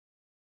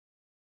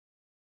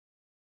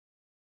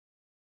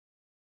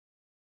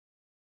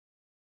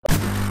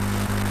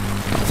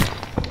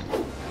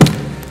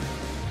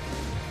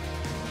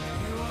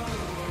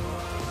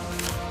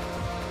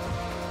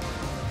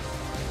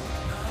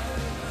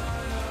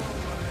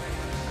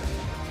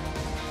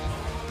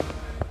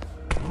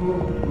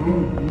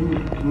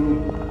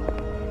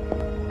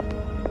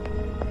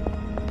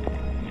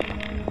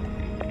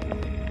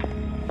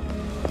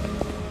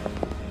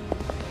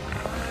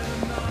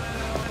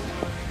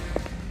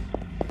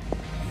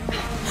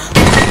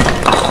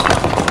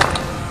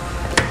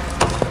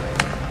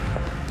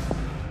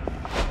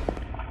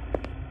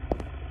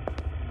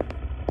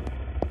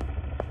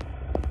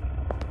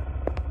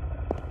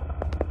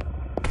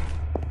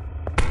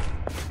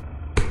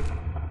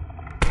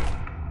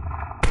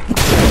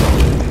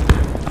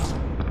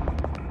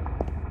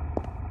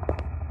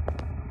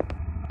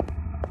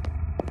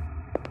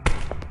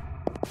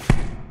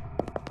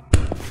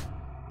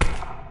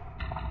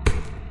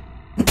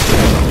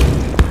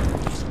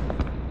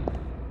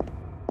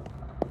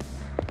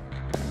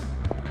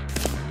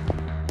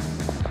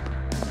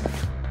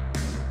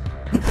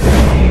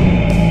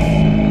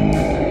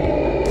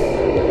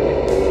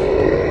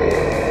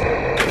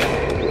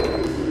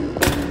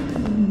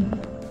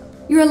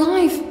You're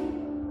alive!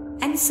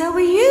 And so are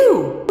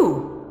you!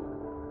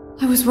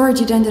 I was worried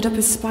you'd ended up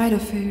as spider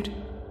food.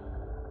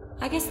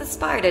 I guess the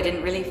spider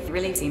didn't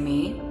really see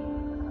me.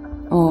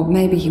 Or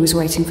maybe he was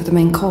waiting for the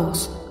main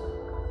course.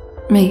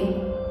 Me.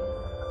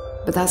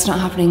 But that's not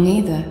happening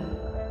either.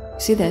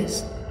 See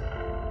this?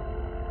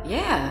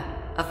 Yeah,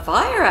 a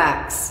fire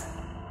axe.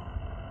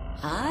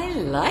 I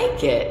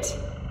like it.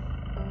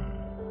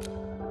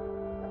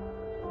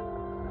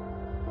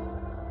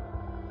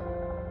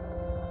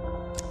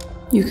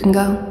 You can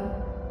go.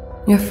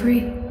 You're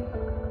free.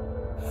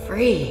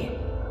 Free?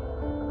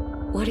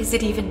 What does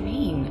it even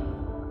mean?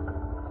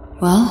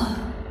 Well,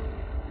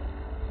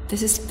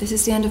 this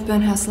is the end of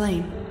Burnhouse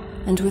Lane,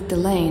 and with the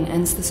lane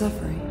ends the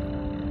suffering.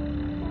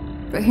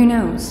 But who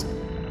knows?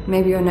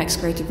 Maybe your next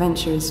great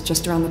adventure is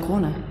just around the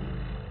corner.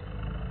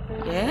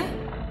 Yeah?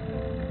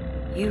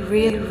 You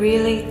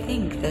really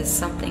think there's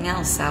something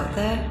else out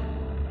there?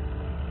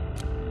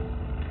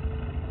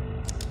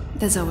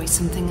 There's always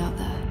something out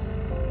there.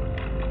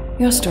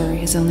 Your story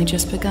has only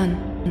just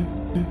begun.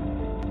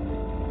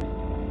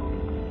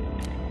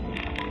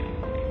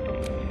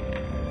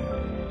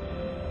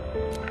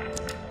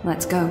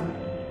 Let's go.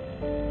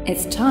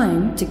 It's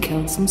time to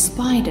kill some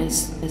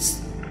spiders.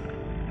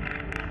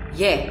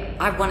 Yeah,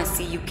 I want to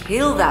see you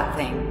kill that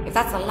thing, if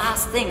that's the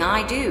last thing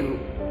I do.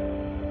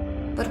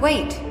 But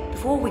wait,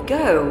 before we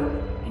go,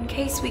 in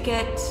case we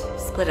get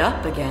split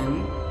up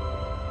again,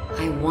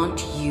 I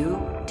want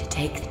you to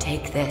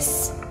take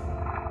this.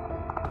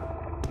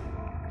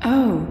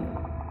 Oh,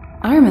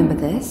 I remember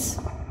this.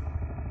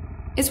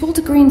 It's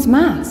Walter Green's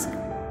mask.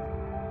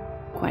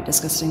 Quite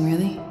disgusting,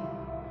 really.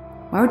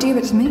 Why would you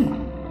give it to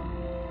me?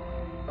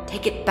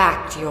 Take it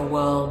back to your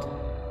world.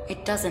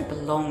 It doesn't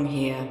belong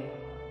here.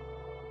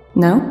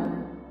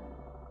 No?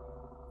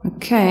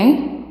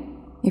 Okay.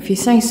 If you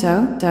say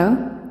so,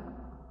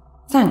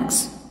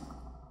 Thanks.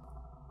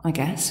 I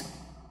guess.